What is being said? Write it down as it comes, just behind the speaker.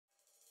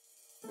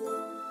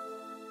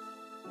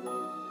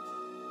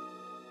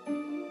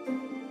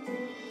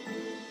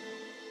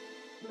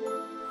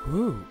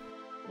Ooh.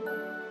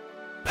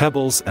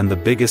 Pebbles and the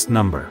biggest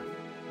number.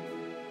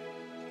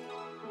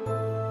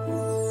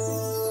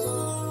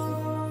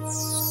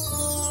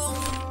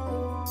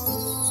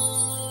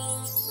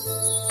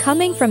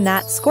 Coming from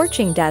that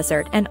scorching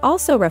desert and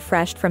also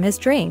refreshed from his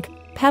drink,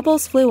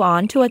 Pebbles flew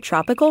on to a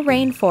tropical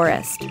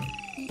rainforest.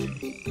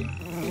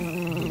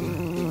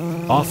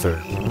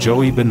 Author,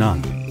 Joey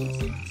Benun.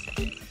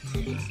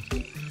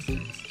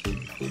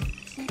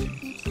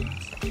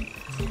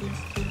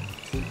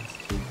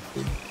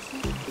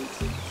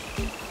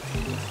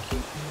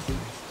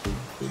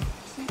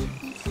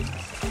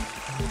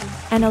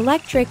 An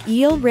electric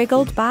eel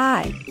wriggled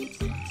by.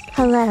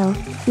 Hello,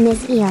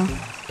 Ms. Eel.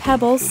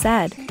 Pebbles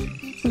said.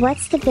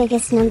 What's the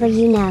biggest number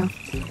you know?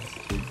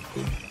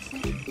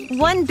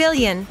 1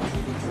 billion.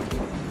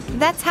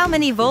 That's how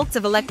many volts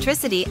of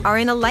electricity are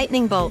in a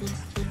lightning bolt.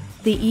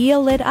 The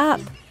eel lit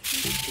up.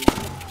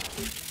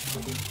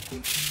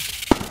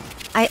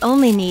 I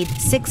only need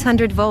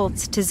 600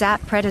 volts to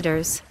zap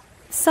predators.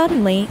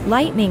 Suddenly,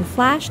 lightning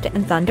flashed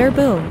and thunder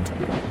boomed.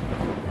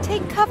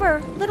 Take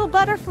cover, little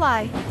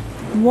butterfly,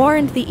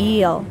 warned the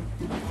eel.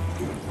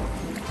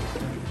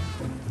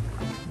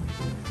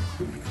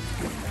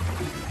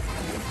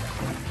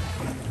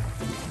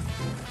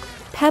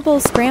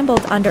 Pebbles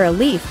scrambled under a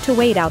leaf to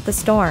wait out the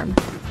storm.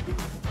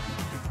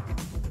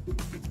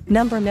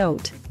 Number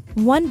note.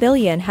 1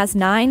 billion has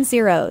 9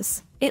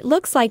 zeros. It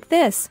looks like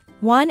this,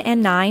 1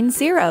 and 9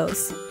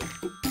 zeros.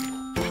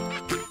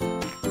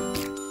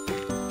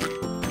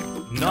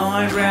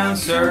 9 round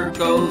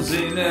circles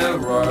in a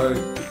row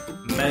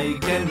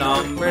make a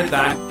number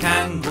that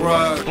can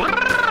grow.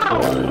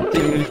 1,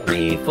 2,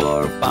 3,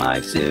 4,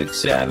 5, 6,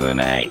 7,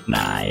 8,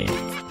 9.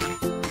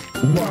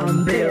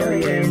 1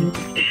 billion,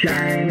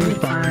 shining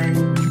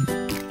fine.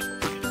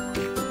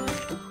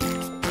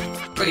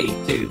 3,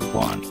 2,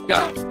 1,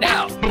 go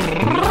now!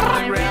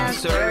 9 round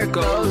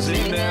circles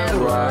in a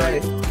row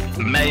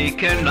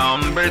make a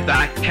number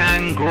that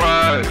can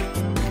grow.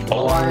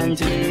 1,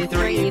 2,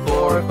 3,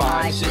 4,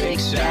 5,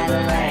 6,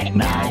 7, 8,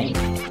 9.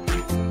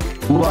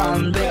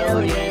 1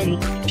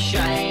 billion,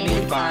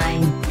 shiny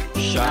fine,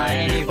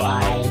 shiny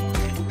fine,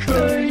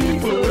 Shiny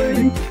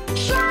fine,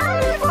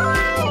 shiny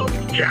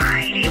fine,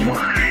 shiny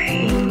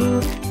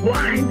fine.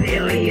 1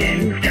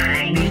 billion,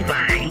 shiny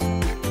fine.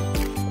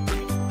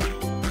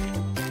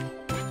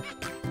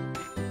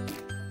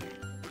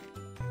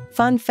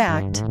 Fun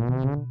fact.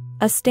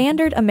 A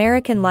standard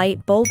American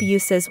light bulb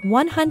uses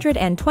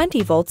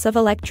 120 volts of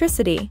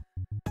electricity.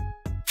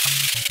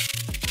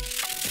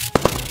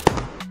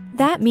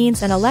 That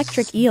means an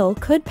electric eel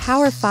could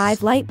power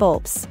 5 light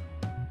bulbs.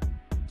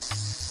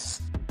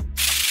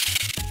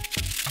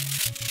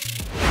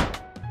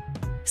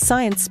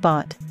 Science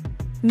spot.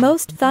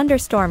 Most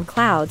thunderstorm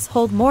clouds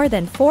hold more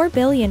than 4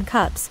 billion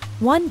cups,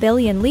 1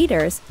 billion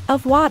liters,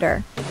 of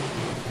water.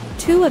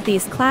 2 of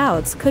these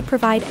clouds could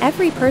provide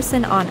every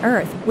person on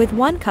Earth with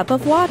 1 cup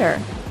of water.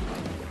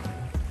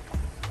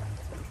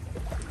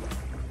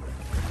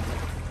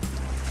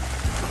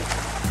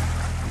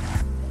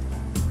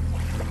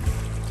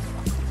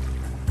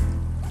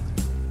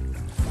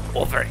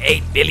 Over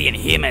 8 billion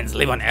humans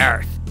live on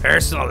Earth.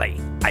 Personally,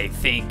 I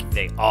think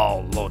they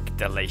all look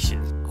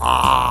delicious.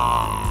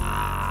 Ah!